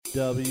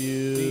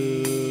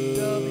WDW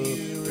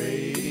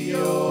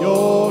Radio,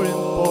 your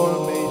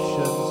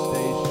information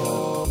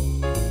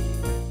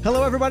station.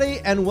 Hello, everybody,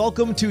 and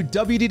welcome to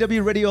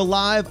WDW Radio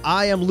Live.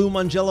 I am Lou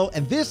Mangello,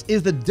 and this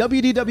is the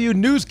WDW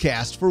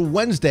Newscast for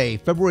Wednesday,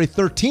 February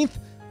 13th,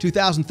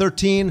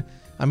 2013.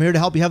 I'm here to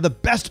help you have the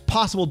best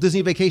possible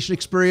Disney vacation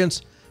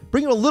experience,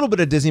 bring you a little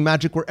bit of Disney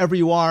magic wherever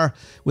you are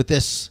with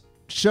this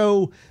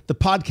show, the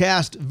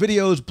podcast,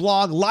 videos,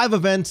 blog, live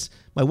events,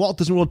 my Walt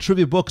Disney World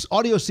trivia books,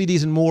 audio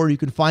CDs, and more. You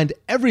can find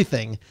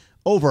everything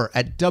over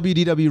at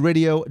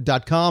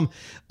WDWRadio.com.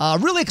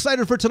 Really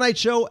excited for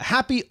tonight's show.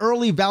 Happy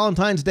early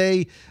Valentine's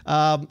Day,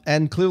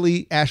 and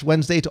clearly Ash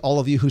Wednesday to all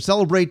of you who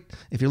celebrate.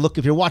 If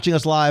you're watching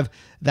us live,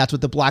 that's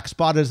what the black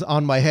spot is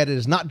on my head. It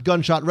is not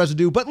gunshot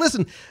residue. But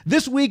listen,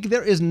 this week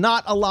there is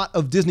not a lot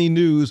of Disney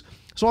news.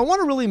 So I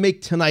want to really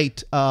make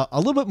tonight a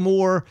little bit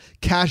more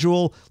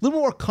casual, a little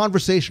more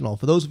conversational.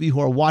 For those of you who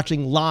are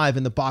watching live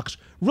in the box,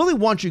 really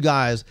want you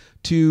guys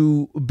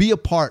to be a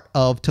part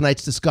of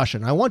tonight's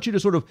discussion. I want you to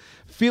sort of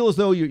feel as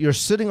though you're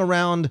sitting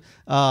around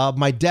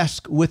my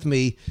desk with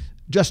me,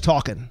 just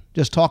talking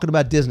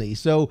about Disney.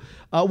 So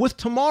with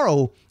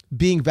tomorrow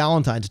being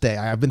Valentine's Day,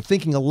 I've been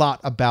thinking a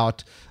lot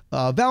about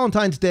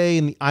Valentine's Day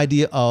and the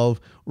idea of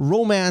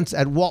romance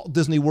at Walt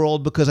Disney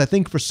World, because I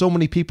think for so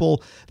many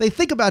people, they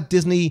think about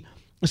Disney,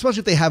 especially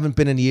if they haven't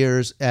been in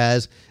years,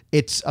 as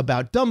it's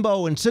about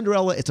Dumbo and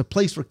Cinderella. It's a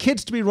place for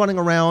kids to be running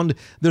around.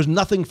 There's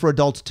nothing for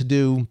adults to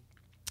do.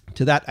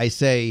 To that, I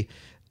say,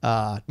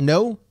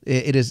 no.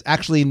 It is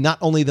actually not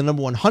only the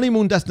number one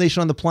honeymoon destination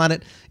on the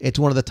planet, it's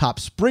one of the top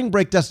spring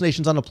break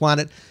destinations on the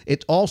planet.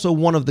 It's also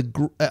one of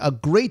a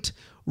great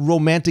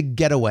romantic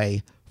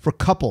getaway for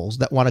couples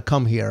that want to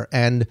come here.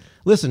 And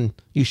listen,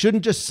 you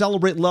shouldn't just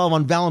celebrate love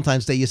on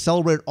Valentine's Day. You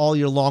celebrate it all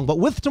year long. But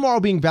with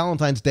tomorrow being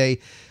Valentine's Day,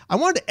 I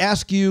wanted to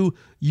ask you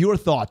your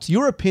thoughts,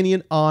 your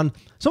opinion on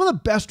some of the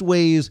best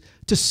ways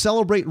to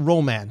celebrate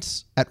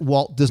romance at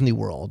Walt Disney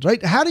World,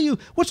 right?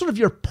 What's sort of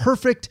your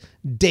perfect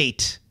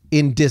date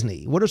in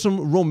Disney? What are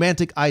some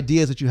romantic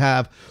ideas that you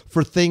have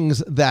for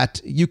things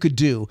that you could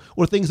do,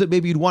 or things that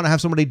maybe you'd want to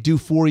have somebody do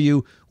for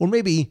you? Or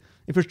maybe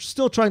if you're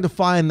still trying to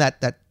find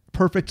that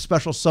perfect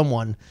special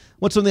someone,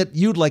 what's something that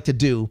you'd like to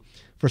do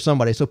for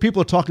somebody? So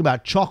people are talking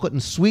about chocolate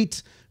and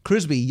sweets,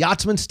 Crisby,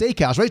 Yachtsman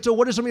Steakhouse, right? So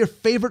what are some of your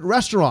favorite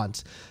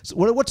restaurants? So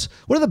what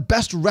are the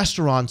best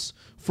restaurants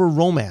for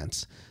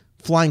romance?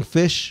 Flying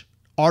Fish,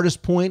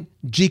 Artist Point,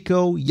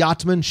 Jico,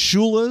 Yachtsman,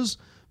 Shula's,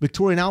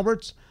 Victoria and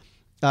Albert's,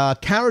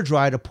 Carriage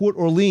Ride to Port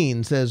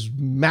Orleans, says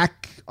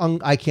Mac.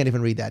 I can't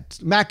even read that.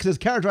 Mac says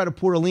Carriage Ride to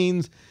Port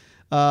Orleans.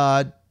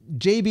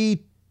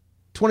 JB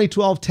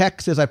 2012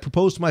 Tech says, I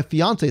proposed to my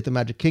fiance at the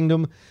Magic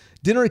Kingdom.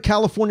 Dinner at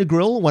California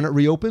Grill when it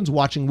reopens,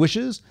 watching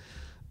Wishes.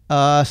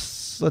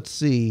 Let's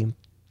see.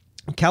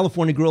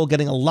 California Grill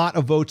getting a lot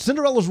of votes.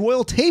 Cinderella's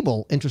Royal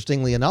Table,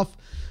 interestingly enough.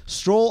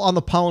 Stroll on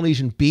the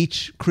Polynesian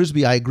Beach.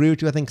 Crisby, I agree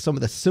with you. I think some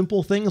of the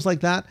simple things like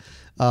that.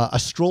 A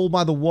stroll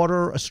by the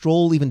water, a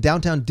stroll even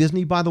downtown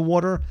Disney by the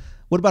water.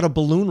 What about a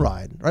balloon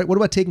ride, right? What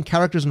about taking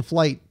characters in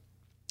flight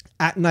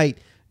at night,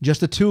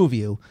 just the two of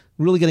you,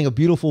 really getting a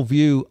beautiful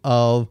view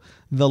of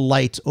the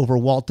lights over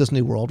Walt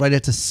Disney World, right?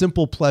 It's a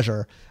simple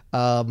pleasure.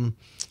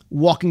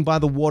 Walking by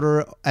the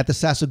water at the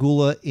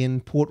Sassagoula in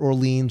Port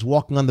Orleans,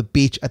 walking on the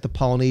beach at the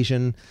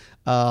Polynesian,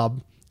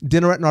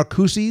 dinner at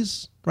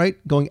Narcoossee's, right?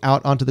 Going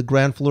out onto the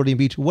Grand Floridian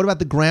Beach. What about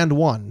the Grand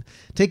One?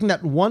 Taking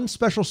that one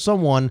special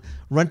someone,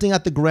 renting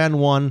out the Grand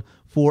One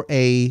for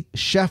a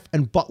chef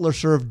and butler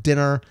served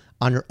dinner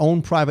on your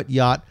own private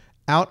yacht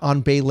out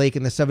on Bay Lake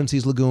in the Seven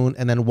Seas Lagoon,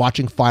 and then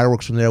watching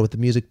fireworks from there with the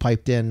music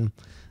piped in.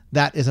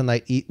 That is a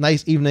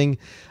nice evening.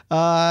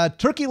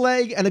 Turkey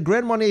leg and a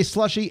Grand Marnier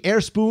slushie, air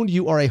spoon.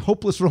 You are a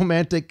hopeless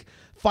romantic.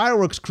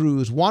 Fireworks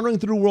cruise, wandering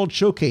through World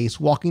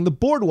Showcase, walking the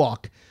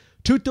boardwalk.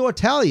 Tutto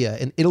Italia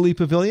in Italy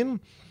Pavilion.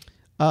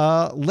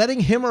 Letting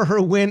him or her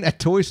win at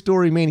Toy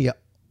Story Mania.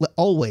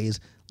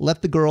 Always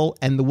let the girl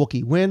and the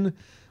Wookiee win.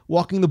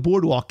 Walking the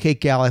boardwalk, Kate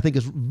Gal, I think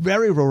is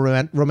very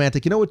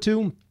romantic. You know what,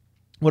 too?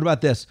 What about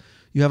this?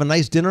 You have a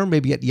nice dinner,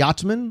 maybe at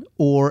Yachtsman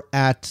or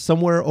at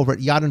somewhere over at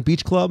Yacht and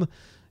Beach Club.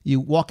 You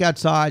walk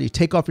outside, you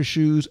take off your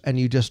shoes, and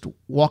you just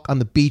walk on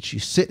the beach. You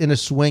sit in a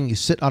swing, you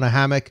sit on a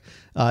hammock.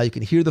 You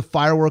can hear the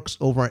fireworks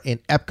over in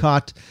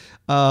Epcot.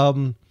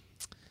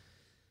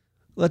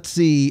 Let's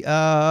see.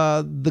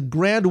 The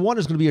Grand One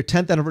is going to be your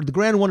 10th anniversary. The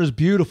Grand One is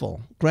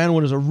beautiful. Grand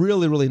One is a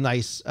really, really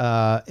nice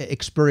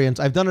experience.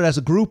 I've done it as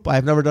a group.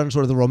 I've never done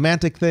sort of the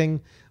romantic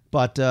thing.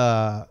 But,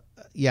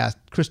 yeah,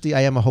 Christy,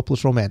 I am a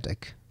hopeless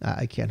romantic.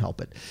 I can't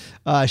help it.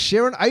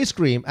 Sharing ice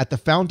cream at the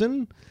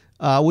fountain,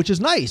 which is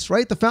nice,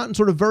 right? The fountain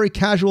sort of very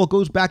casual. It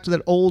goes back to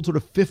that old sort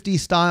of 50s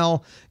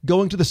style,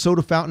 going to the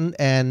soda fountain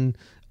and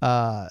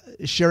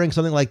sharing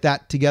something like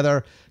that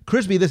together.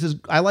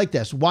 Crisby, I like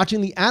this.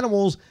 Watching the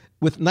animals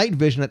with night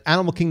vision at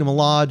Animal Kingdom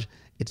Lodge.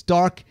 It's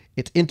dark,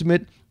 it's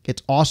intimate,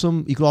 it's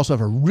awesome. You could also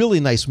have a really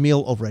nice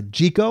meal over at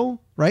Jico,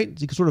 right?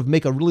 So you can sort of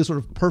make a really sort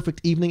of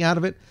perfect evening out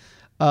of it.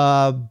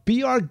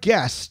 Be our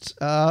guest.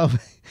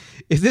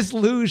 Is this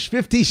luge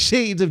 50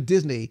 Shades of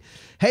Disney?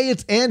 Hey,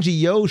 it's Angie,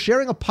 yo,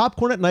 sharing a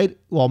popcorn at night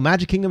while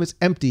Magic Kingdom is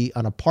empty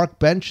on a park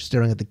bench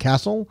staring at the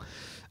castle.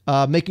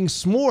 Making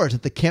s'mores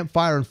at the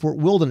campfire in Fort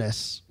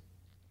Wilderness.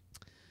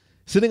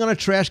 Sitting on a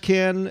trash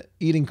can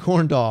eating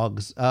corn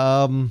dogs.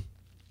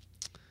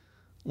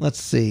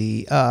 Let's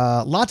see.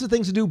 Lots of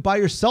things to do by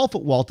yourself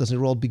at Walt Disney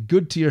World. Be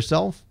good to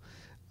yourself.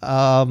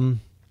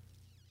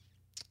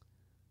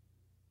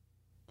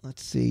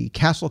 Let's see.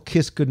 Castle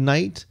Kiss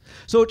Goodnight.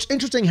 So it's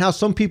interesting how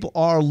some people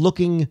are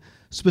looking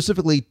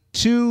specifically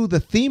to the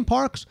theme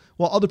parks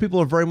while other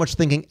people are very much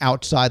thinking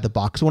outside the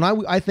box. So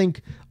when I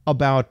think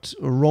about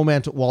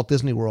romance at Walt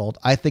Disney World,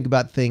 I think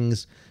about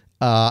things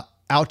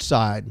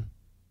outside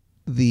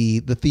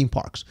the theme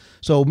parks.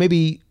 So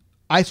maybe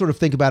I sort of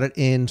think about it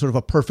in sort of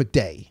a perfect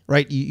day,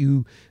 right?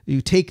 You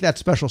take that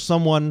special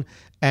someone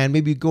and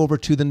maybe go over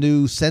to the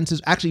new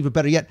Senses, actually even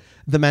better yet,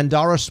 the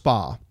Mandara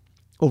Spa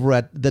over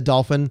at the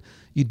Dolphin.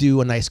 You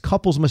do a nice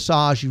couples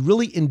massage. You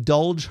really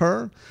indulge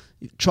her.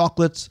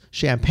 Chocolates,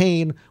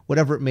 champagne,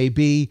 whatever it may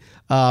be.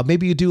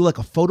 Maybe you do like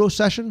a photo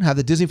session, have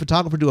the Disney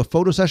photographer do a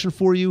photo session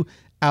for you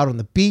out on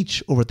the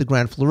beach, over at the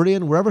Grand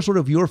Floridian, wherever sort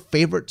of your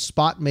favorite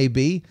spot may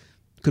be.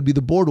 Could be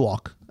the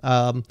boardwalk.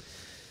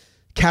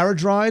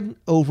 Carriage ride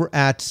over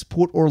at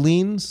Port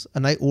Orleans, a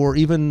night, or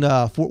even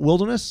Fort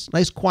Wilderness.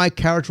 Nice quiet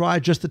carriage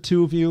ride, just the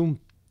two of you.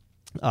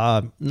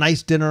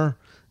 Nice dinner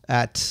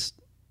at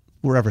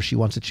wherever she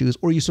wants to choose,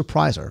 or you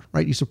surprise her,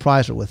 right? You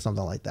surprise her with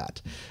something like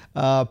that.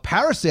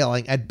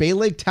 Parasailing at Bay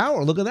Lake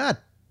Tower. Look at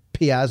that.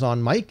 Piaz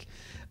on Mike.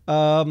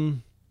 A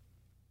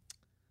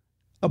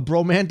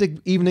romantic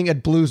evening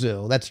at Blue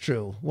Zoo. That's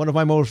true. One of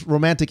my most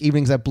romantic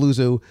evenings at Blue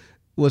Zoo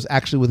was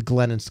actually with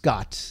Glenn and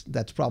Scott.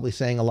 That's probably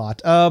saying a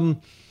lot.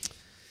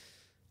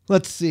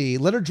 Let's see.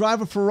 Let her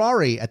drive a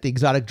Ferrari at the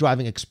Exotic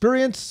Driving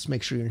Experience.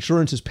 Make sure your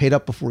insurance is paid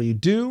up before you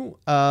do.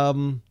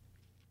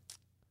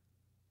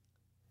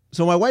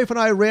 So my wife and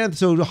I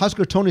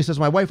Husker Tony says,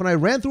 my wife and I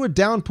ran through a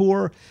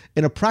downpour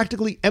in a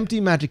practically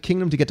empty Magic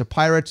Kingdom to get to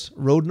Pirates,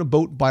 rode in a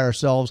boat by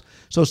ourselves.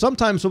 So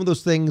sometimes some of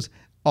those things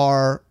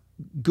are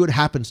good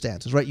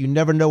happenstances, right? You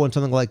never know when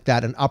something like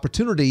that, an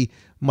opportunity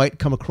might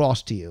come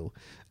across to you.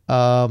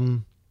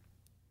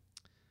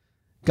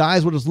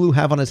 Guys, what does Lou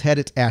have on his head?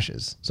 It's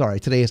ashes. Sorry,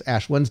 today is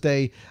Ash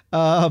Wednesday.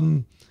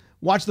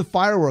 Watch the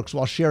fireworks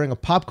while sharing a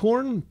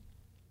popcorn.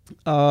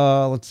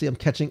 Let's see, I'm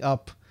catching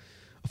up.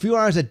 A few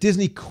hours at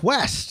Disney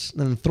Quest,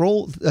 and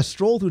a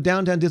stroll through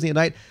downtown Disney at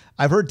night.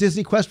 I've heard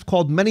Disney Quest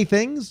called many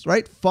things,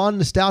 right? Fun,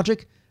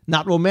 nostalgic,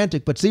 not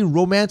romantic. But see,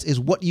 romance is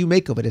what you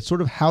make of it. It's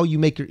sort of how you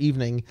make your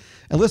evening.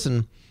 And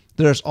listen,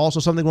 there's also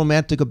something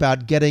romantic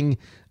about getting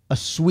a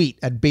suite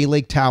at Bay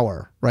Lake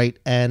Tower, right?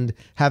 And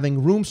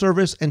having room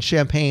service and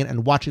champagne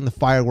and watching the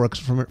fireworks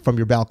from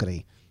your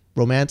balcony.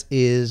 Romance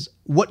is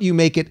what you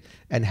make it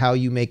and how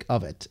you make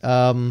of it.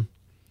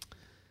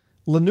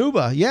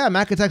 Lanuba, yeah,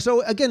 Mac Attack.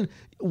 So again,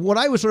 what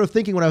I was sort of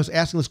thinking when I was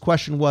asking this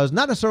question was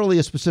not necessarily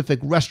a specific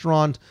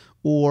restaurant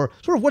or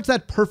sort of what's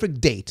that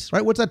perfect date,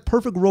 right? What's that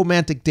perfect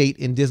romantic date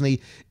in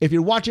Disney? If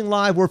you're watching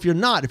live or if you're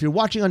not, if you're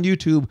watching on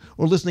YouTube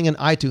or listening in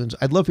iTunes,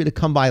 I'd love for you to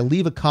come by,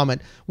 leave a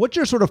comment. What's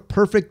your sort of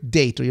perfect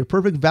date or your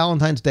perfect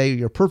Valentine's Day or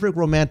your perfect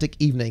romantic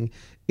evening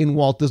in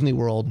Walt Disney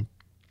World?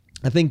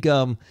 I think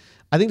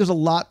there's a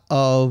lot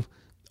of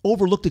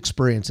overlooked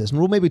experiences, and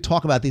we'll maybe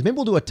talk about these. Maybe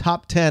we'll do a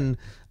top 10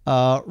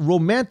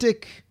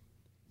 romantic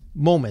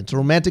moments,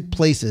 romantic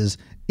places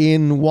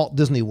in Walt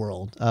Disney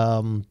World.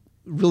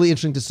 Really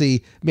interesting to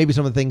see maybe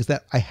some of the things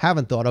that I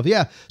haven't thought of.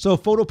 Yeah, so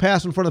photo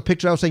pass in front of the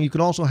picture. I was saying you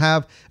can also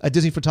have a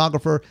Disney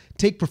photographer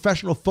take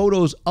professional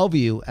photos of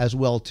you as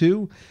well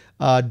too.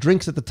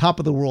 Drinks at the Top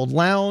of the World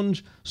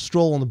Lounge,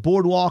 stroll on the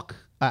boardwalk.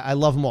 I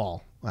love them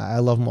all. I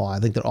love them all. I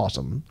think they're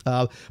awesome.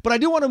 But I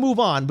do want to move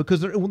on because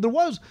there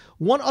was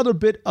one other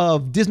bit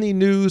of Disney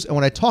news. And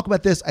when I talk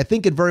about this, I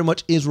think it very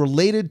much is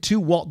related to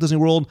Walt Disney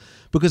World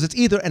because it's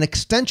either an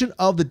extension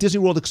of the Disney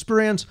World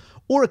experience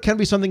or it can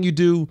be something you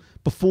do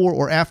before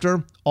or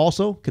after.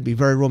 Also, can be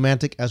very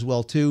romantic as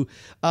well, too.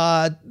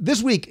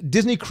 This week,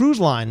 Disney Cruise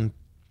Line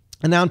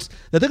announced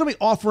that they're going to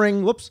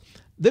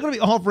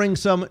be offering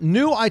some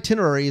new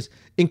itineraries,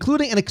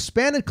 including an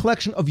expanded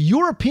collection of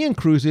European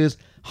cruises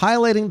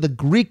highlighting the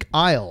Greek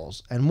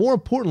Isles. And more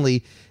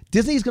importantly,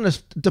 Disney is going to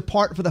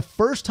depart for the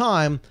first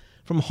time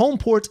from home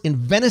ports in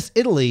Venice,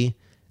 Italy,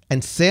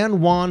 and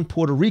San Juan,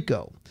 Puerto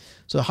Rico.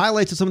 So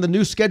highlights of some of the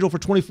new schedule for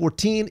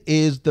 2014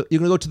 is you're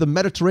going to go to the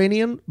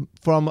Mediterranean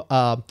from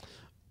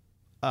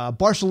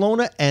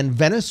Barcelona and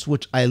Venice,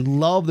 which I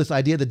love this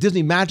idea. The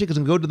Disney Magic is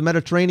going to go to the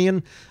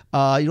Mediterranean.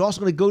 You're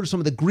also going to go to some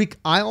of the Greek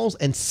Isles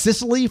and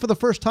Sicily for the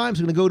first time. So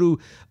you're going to go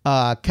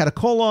to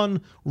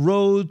Catacolon,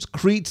 Rhodes,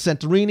 Crete,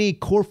 Santorini,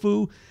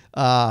 Corfu,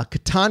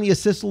 Catania,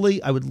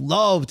 Sicily. I would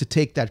love to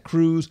take that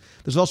cruise.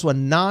 There's also a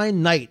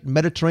 9-night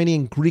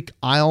Mediterranean Greek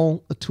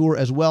Isle tour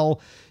as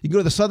well. You can go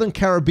to the Southern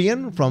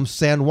Caribbean from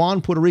San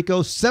Juan, Puerto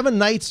Rico. 7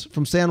 nights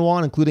from San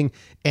Juan, including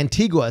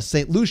Antigua,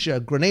 St. Lucia,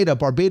 Grenada,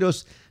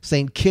 Barbados,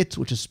 St. Kitts,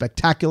 which is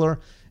spectacular,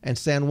 and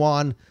San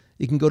Juan.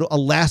 You can go to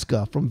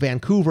Alaska from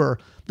Vancouver,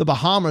 the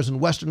Bahamas and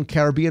Western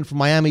Caribbean from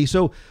Miami.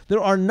 So there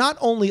are not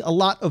only a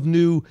lot of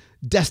new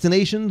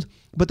destinations,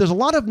 but there's a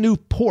lot of new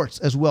ports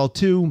as well,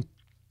 too.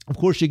 Of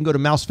course, you can go to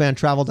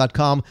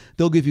mousefantravel.com.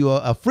 They'll give you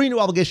a free no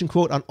obligation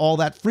quote on all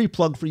that. Free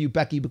plug for you,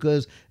 Becky,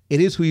 because it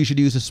is who you should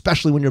use,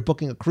 especially when you're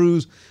booking a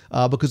cruise,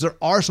 because there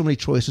are so many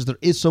choices. There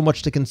is so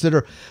much to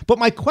consider. But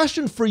my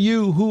question for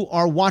you who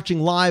are watching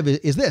live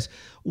is this.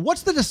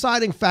 What's the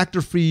deciding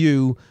factor for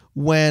you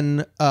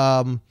when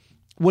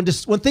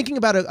thinking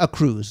about a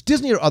cruise,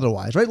 Disney or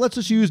otherwise, right? Let's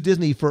just use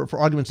Disney for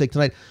argument's sake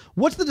tonight.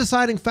 What's the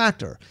deciding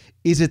factor?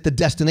 Is it the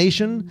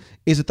destination?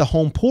 Is it the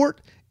home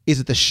port? Is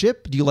it the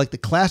ship? Do you like the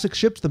classic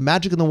ships, the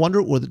Magic and the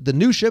Wonder, or the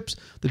new ships,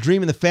 the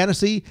Dream and the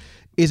Fantasy?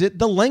 Is it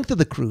the length of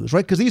the cruise,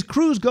 right? Because these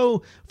cruises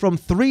go from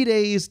 3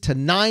 days to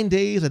 9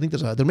 days. I think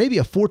there may be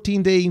a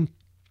 14-day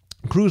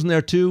cruise in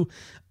there too.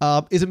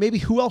 Is it maybe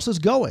who else is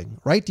going,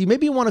 right? Do you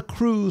maybe want to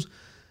cruise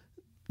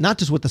not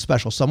just with the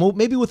special someone,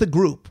 maybe with a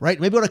group, right?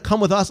 Maybe you want to come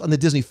with us on the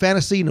Disney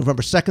Fantasy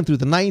November 2nd through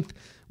the 9th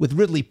with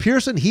Ridley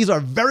Pearson. He's our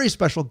very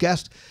special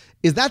guest.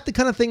 Is that the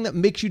kind of thing that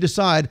makes you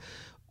decide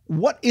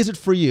what is it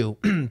for you?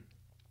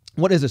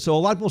 What is it? So a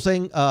lot of people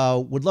saying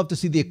would love to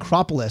see the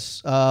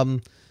Acropolis.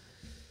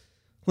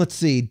 Let's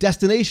see.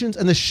 Destinations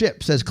and the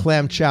ship, says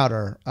Clam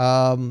Chowder.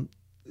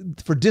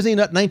 For Disney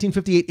Nut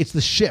 1958, it's the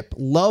ship.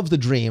 Love the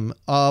Dream.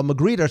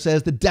 Magritta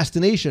says the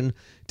destination.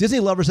 Disney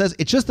Lover says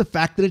it's just the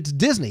fact that it's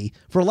Disney.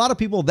 For a lot of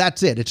people,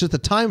 that's it. It's just the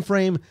time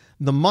frame,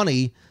 the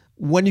money,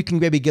 when you can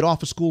maybe get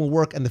off of school and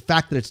work, and the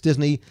fact that it's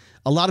Disney.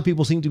 A lot of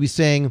people seem to be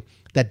saying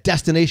that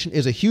destination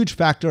is a huge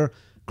factor.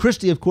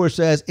 Christy, of course,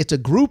 says it's a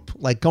group,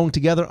 like going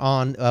together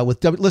on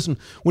listen,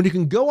 when you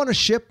can go on a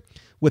ship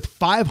with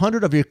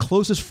 500 of your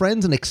closest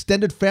friends and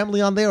extended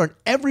family on there, and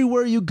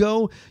everywhere you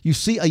go, you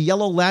see a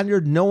yellow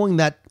lanyard, knowing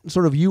that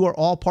sort of you are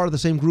all part of the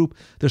same group.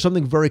 There's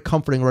something very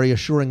comforting, very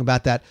assuring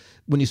about that,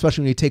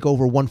 especially when you take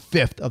over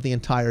 1/5 of the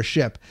entire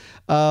ship.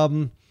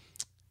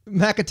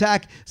 Mac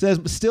Attack says,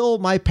 still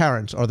my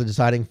parents are the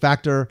deciding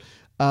factor.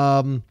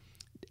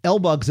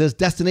 Elbug says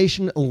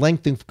destination,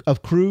 length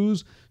of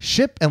cruise,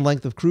 ship and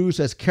length of cruise,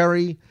 says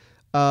Kerry.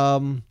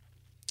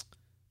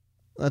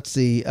 Let's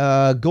see.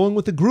 Going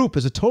with the group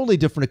is a totally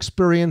different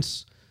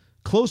experience.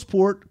 Close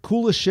port,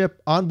 coolest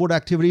ship, onboard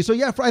activities. So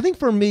yeah, I think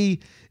for me,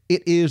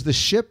 it is the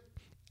ship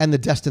and the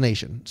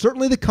destination.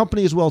 Certainly the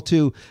company as well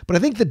too, but I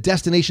think the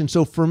destination.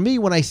 So for me,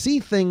 when I see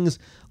things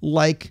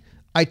like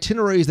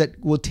itineraries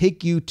that will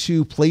take you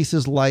to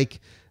places like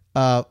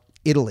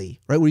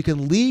Italy, right? Where you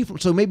can leave.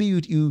 So maybe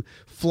you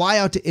fly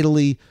out to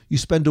Italy, you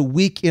spend a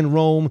week in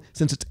Rome.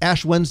 Since it's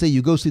Ash Wednesday,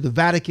 you go see the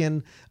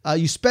Vatican.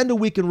 You spend a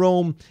week in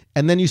Rome,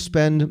 and then you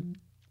spend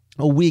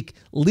a week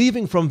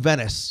leaving from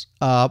Venice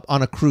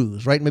on a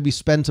cruise, right? Maybe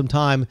spend some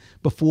time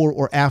before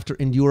or after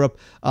in Europe.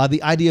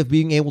 The idea of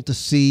being able to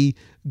see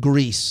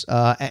Greece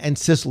and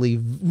Sicily,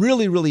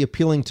 really, really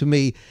appealing to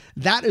me.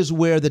 That is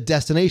where the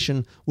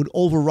destination would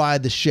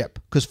override the ship.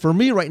 Because for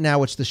me right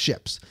now, it's the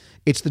ships.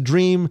 It's the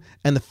Dream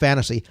and the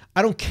Fantasy.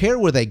 I don't care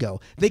where they go.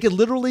 They could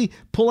literally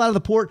pull out of the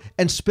port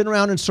and spin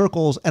around in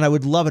circles, and I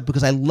would love it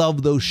because I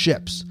love those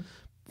ships.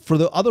 For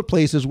the other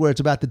places where it's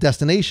about the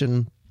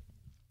destination,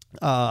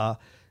 that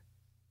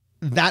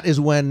is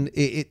when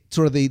it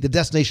sort of the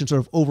destination sort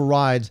of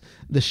overrides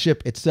the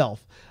ship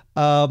itself.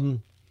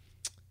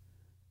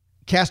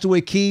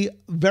 Castaway Cay,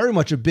 very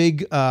much a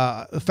big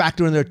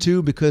factor in there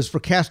too, because for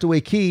Castaway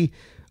Cay,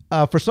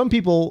 for some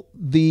people,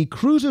 the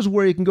cruises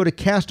where you can go to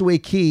Castaway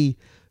Cay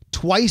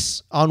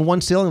twice on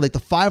one sailing, like the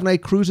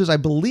 5-night cruises, I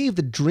believe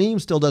the Dream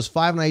still does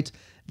 5 nights.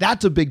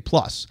 That's a big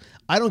plus.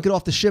 I don't get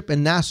off the ship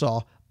in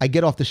Nassau. I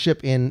get off the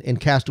ship in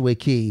Castaway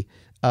Cay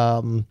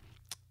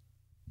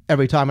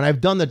every time. And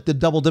I've done the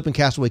double dip in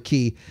Castaway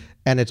Cay,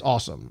 and it's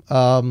awesome.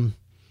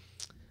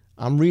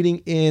 I'm reading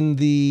in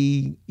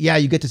you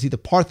get to see the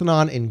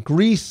Parthenon in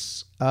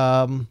Greece.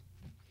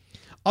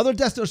 Other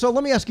destinations. So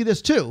let me ask you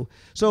this too.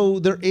 So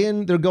they're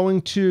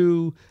going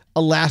to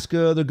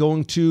Alaska, they're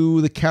going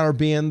to the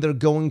Caribbean, they're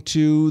going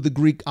to the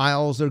Greek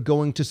Isles, they're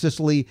going to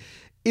Sicily.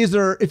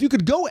 If you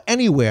could go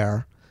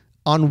anywhere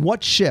on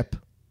what ship,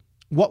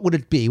 what would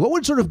it be? What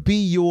would sort of be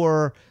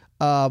your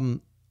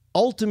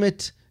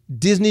ultimate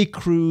Disney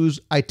cruise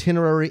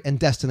itinerary and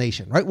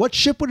destination, right? What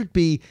ship would it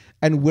be,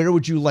 and where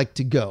would you like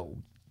to go?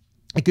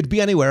 It could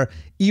be anywhere,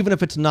 even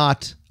if it's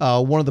not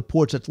one of the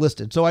ports that's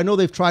listed. So I know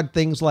they've tried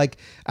things like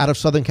out of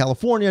Southern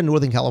California,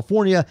 Northern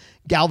California,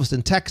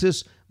 Galveston,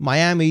 Texas,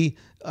 Miami,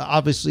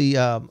 obviously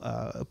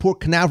Port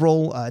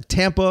Canaveral,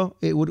 Tampa.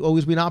 It would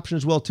always be an option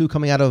as well, too,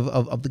 coming out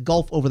of the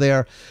Gulf over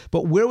there.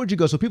 But where would you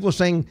go? So people are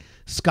saying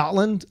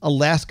Scotland,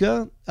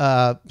 Alaska,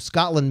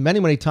 Scotland many,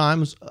 many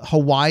times,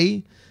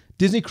 Hawaii,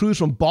 Disney cruise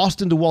from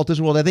Boston to Walt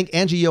Disney World. I think,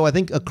 Angie, I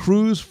think a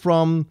cruise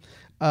from...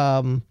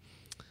 a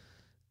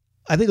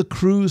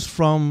cruise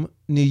from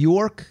New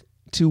York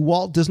to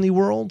Walt Disney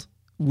World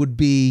would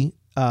be,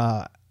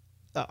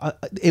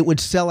 it would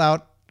sell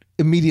out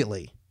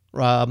immediately.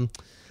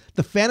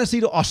 The Fantasy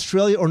to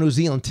Australia or New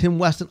Zealand, Tim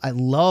Weston, I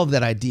love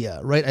that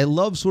idea, right? I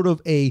love sort of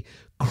a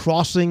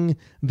crossing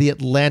the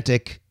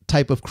Atlantic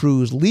type of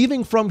cruise,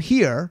 leaving from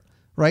here,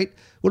 right?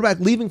 What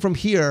about leaving from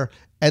here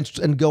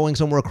and going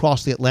somewhere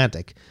across the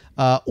Atlantic?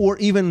 Or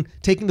even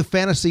taking the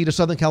Fantasy to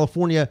Southern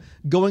California,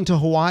 going to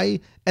Hawaii,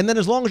 and then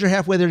as long as you're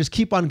halfway there, just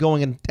keep on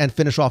going and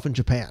finish off in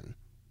Japan.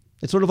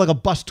 It's sort of like a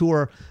bus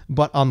tour,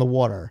 but on the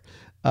water.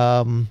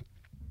 Japan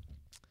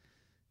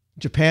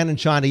and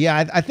China.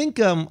 Yeah, I think,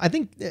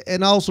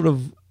 and I'll sort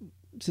of,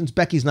 since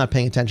Becky's not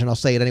paying attention, I'll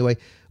say it anyway.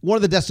 One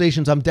of the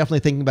destinations I'm definitely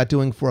thinking about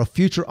doing for a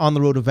future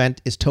on-the-road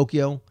event is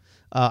Tokyo.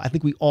 I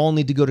think we all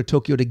need to go to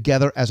Tokyo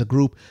together as a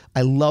group.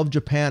 I love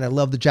Japan. I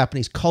love the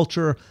Japanese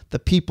culture, the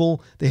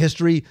people, the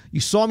history. You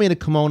saw me in a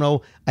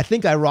kimono. I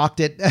think I rocked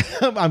it.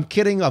 I'm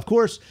kidding, of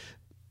course,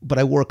 but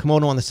I wore a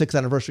kimono on the 6th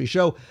anniversary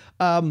show.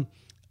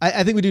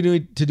 I think we do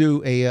need to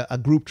do a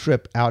group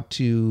trip out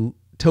to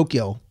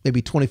Tokyo,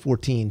 maybe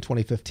 2014,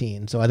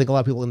 2015. So I think a lot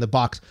of people in the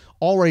box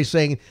already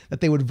saying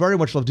that they would very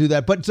much love to do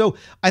that. But so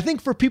I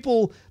think for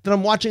people that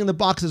I'm watching in the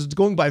boxes, it's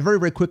going by very,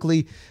 very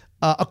quickly.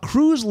 A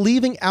cruise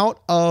leaving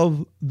out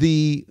of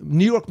the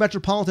New York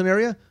metropolitan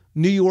area,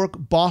 New York,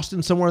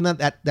 Boston, somewhere in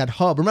that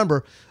hub.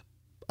 Remember,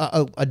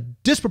 a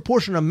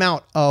disproportionate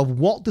amount of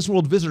Walt Disney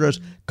World visitors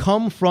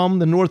come from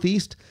the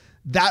Northeast.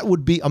 That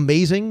would be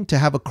amazing to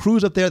have a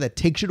cruise up there that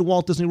takes you to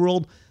Walt Disney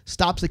World,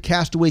 stops at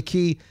Castaway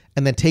Cay,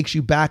 and then takes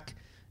you back.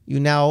 You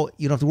don't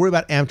have to worry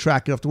about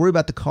Amtrak. You don't have to worry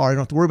about the car. You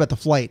don't have to worry about the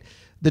flight.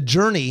 The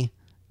journey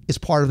is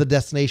part of the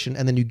destination,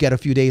 and then you get a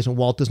few days in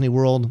Walt Disney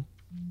World.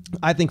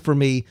 I think for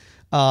me,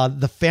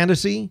 the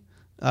Fantasy,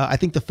 I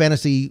think the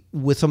Fantasy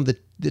with some of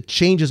the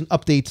changes and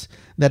updates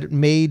that it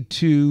made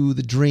to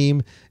the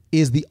Dream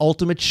is the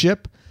ultimate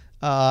ship.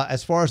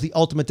 As far as the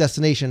ultimate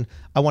destination,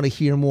 I want to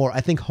hear more.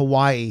 I think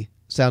Hawaii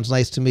sounds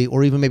nice to me,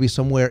 or even maybe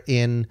somewhere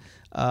in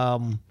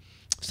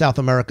South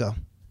America.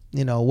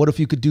 What if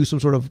you could do some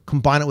sort of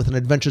combine it with an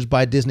Adventures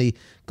by Disney,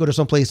 go to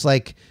some place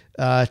like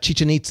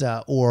Chichen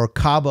Itza or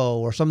Cabo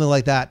or something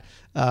like that.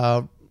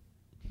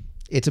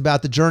 It's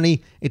about the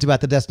journey. It's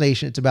about the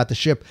destination. It's about the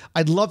ship.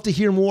 I'd love to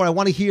hear more. I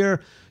want to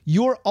hear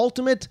your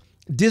ultimate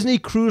Disney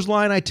Cruise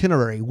Line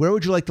itinerary. Where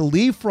would you like to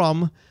leave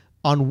from,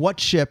 on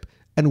what ship,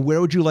 and where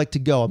would you like to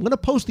go? I'm going to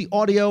post the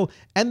audio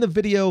and the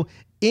video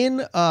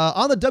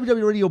on the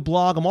WDW Radio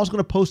blog. I'm also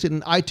going to post it in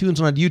iTunes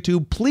and on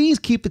YouTube. Please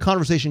keep the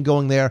conversation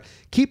going there.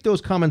 Keep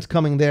those comments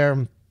coming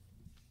there.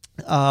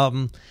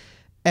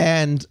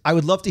 And I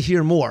would love to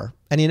hear more.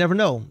 And you never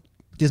know.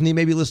 Disney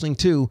may be listening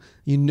too.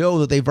 You know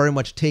that they very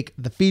much take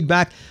the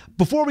feedback.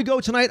 Before we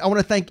go tonight, I want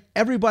to thank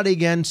everybody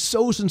again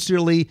so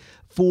sincerely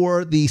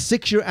for the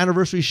 6-year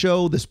anniversary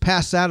show this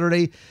past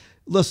Saturday.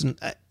 Listen,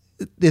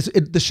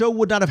 the show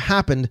would not have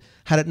happened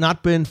had it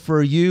not been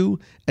for you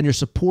and your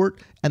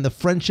support and the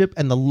friendship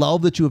and the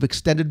love that you have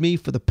extended me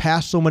for the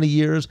past so many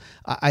years.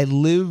 I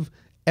live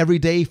every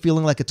day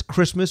feeling like it's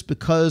Christmas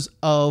because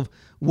of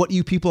what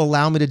you people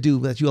allow me to do,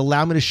 that you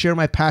allow me to share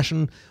my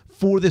passion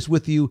for this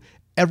with you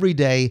every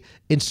day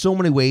in so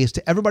many ways.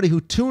 To everybody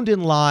who tuned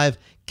in live,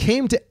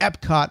 came to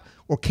Epcot,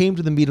 or came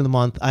to the meet of the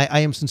month, I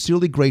am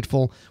sincerely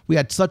grateful. We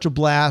had such a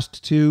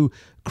blast. To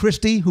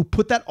Christy, who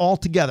put that all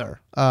together.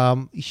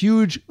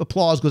 Huge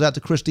applause goes out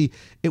to Christy.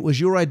 It was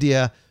your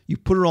idea. You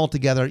put it all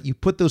together. You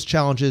put those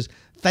challenges.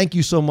 Thank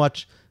you so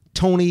much.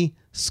 Tony,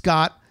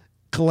 Scott,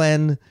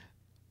 Glenn,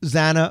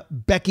 Zana,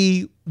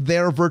 Becky,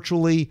 there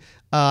virtually.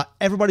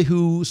 Everybody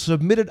who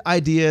submitted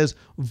ideas,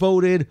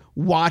 voted,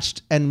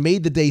 watched, and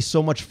made the day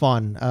so much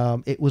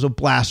fun. It was a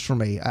blast for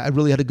me. I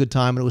really had a good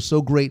time, and it was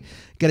so great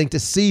getting to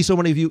see so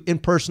many of you in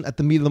person at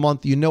the meet of the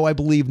month. I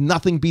believe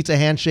nothing beats a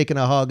handshake and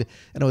a hug,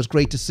 and it was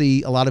great to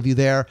see a lot of you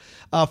there.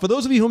 For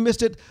those of you who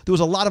missed it, there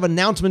was a lot of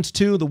announcements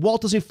too. The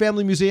Walt Disney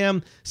Family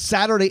Museum,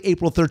 Saturday,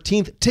 April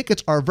 13th.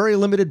 Tickets are very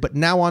limited, but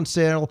now on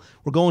sale.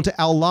 We're going to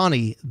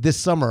Aulani this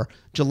summer,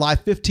 July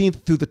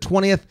 15th through the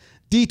 20th.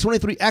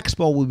 D23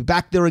 Expo will be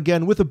back there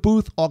again with a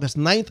booth August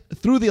 9th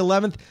through the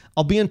 11th.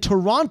 I'll be in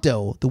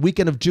Toronto the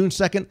weekend of June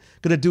 2nd.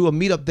 Going to do a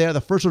meetup there,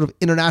 the first sort of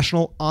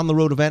international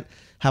on-the-road event.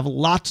 Have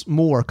lots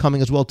more coming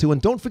as well, too.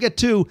 And don't forget,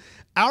 too,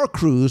 our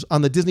cruise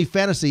on the Disney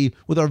Fantasy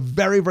with our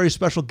very, very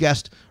special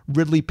guest,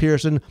 Ridley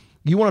Pearson.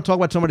 You want to talk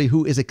about somebody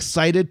who is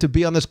excited to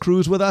be on this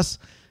cruise with us?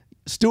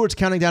 Stuart's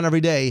counting down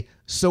every day.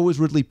 So is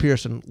Ridley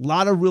Pearson. A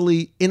lot of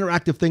really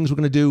interactive things we're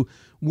going to do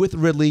with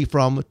Ridley,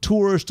 from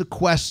tours to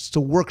quests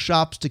to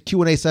workshops to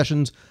Q&A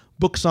sessions,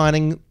 book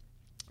signing,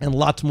 and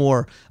lots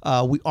more.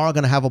 We are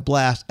going to have a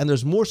blast, and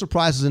there's more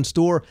surprises in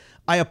store.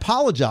 I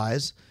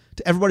apologize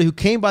to everybody who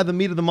came by the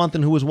meet of the month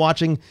and who was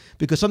watching,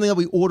 because something that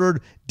we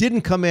ordered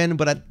didn't come in,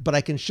 but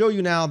I can show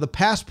you now. The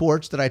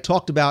passports that I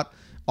talked about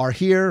are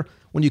here.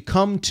 When you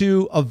come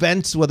to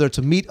events, whether it's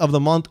a meet of the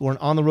month or an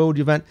on-the-road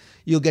event,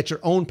 you'll get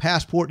your own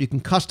passport. You can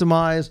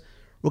customize.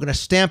 We're going to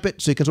stamp it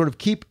so you can sort of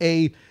keep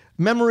a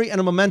memory and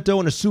a memento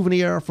and a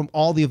souvenir from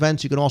all the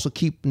events. You can also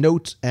keep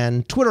notes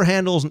and Twitter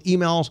handles and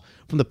emails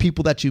from the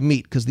people that you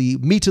meet, because the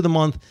meets of the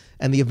month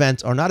and the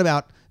events are not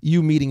about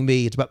you meeting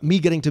me. It's about me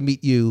getting to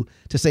meet you,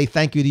 to say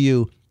thank you to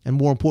you, and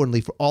more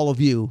importantly, for all of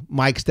you,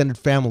 my extended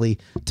family,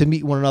 to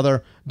meet one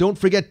another. Don't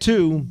forget,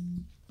 too,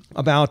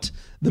 about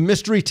the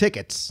mystery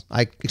tickets.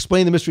 I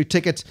explain the mystery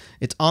tickets.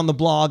 It's on the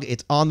blog.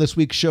 It's on this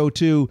week's show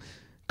too.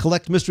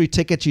 Collect mystery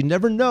tickets. You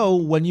never know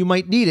when you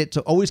might need it,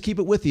 so always keep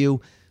it with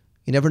you.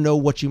 You never know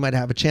what you might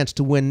have a chance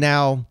to win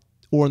now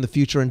or in the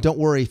future. And don't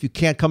worry, if you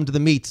can't come to the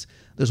meets,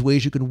 there's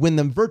ways you can win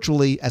them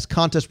virtually as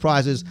contest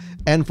prizes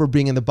and for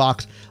being in the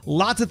box.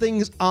 Lots of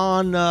things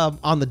on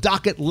the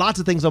docket. Lots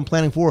of things I'm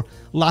planning for.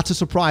 Lots of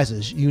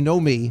surprises. You know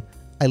me.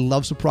 I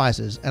love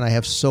surprises, and I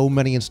have so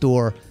many in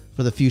store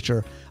for the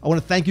future. I want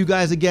to thank you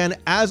guys again,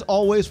 as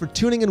always, for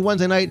tuning in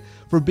Wednesday night,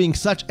 for being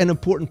such an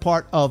important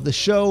part of the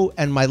show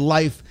and my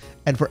life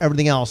and for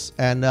everything else.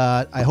 And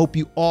I hope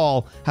you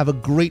all have a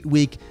great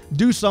week.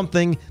 Do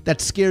something that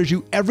scares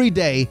you every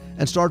day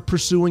and start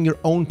pursuing your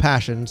own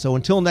passion. So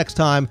until next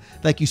time,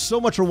 thank you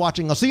so much for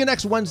watching. I'll see you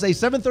next Wednesday,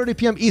 7:30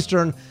 p.m.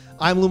 Eastern.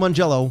 I'm Lou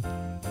Mangello.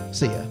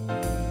 See ya.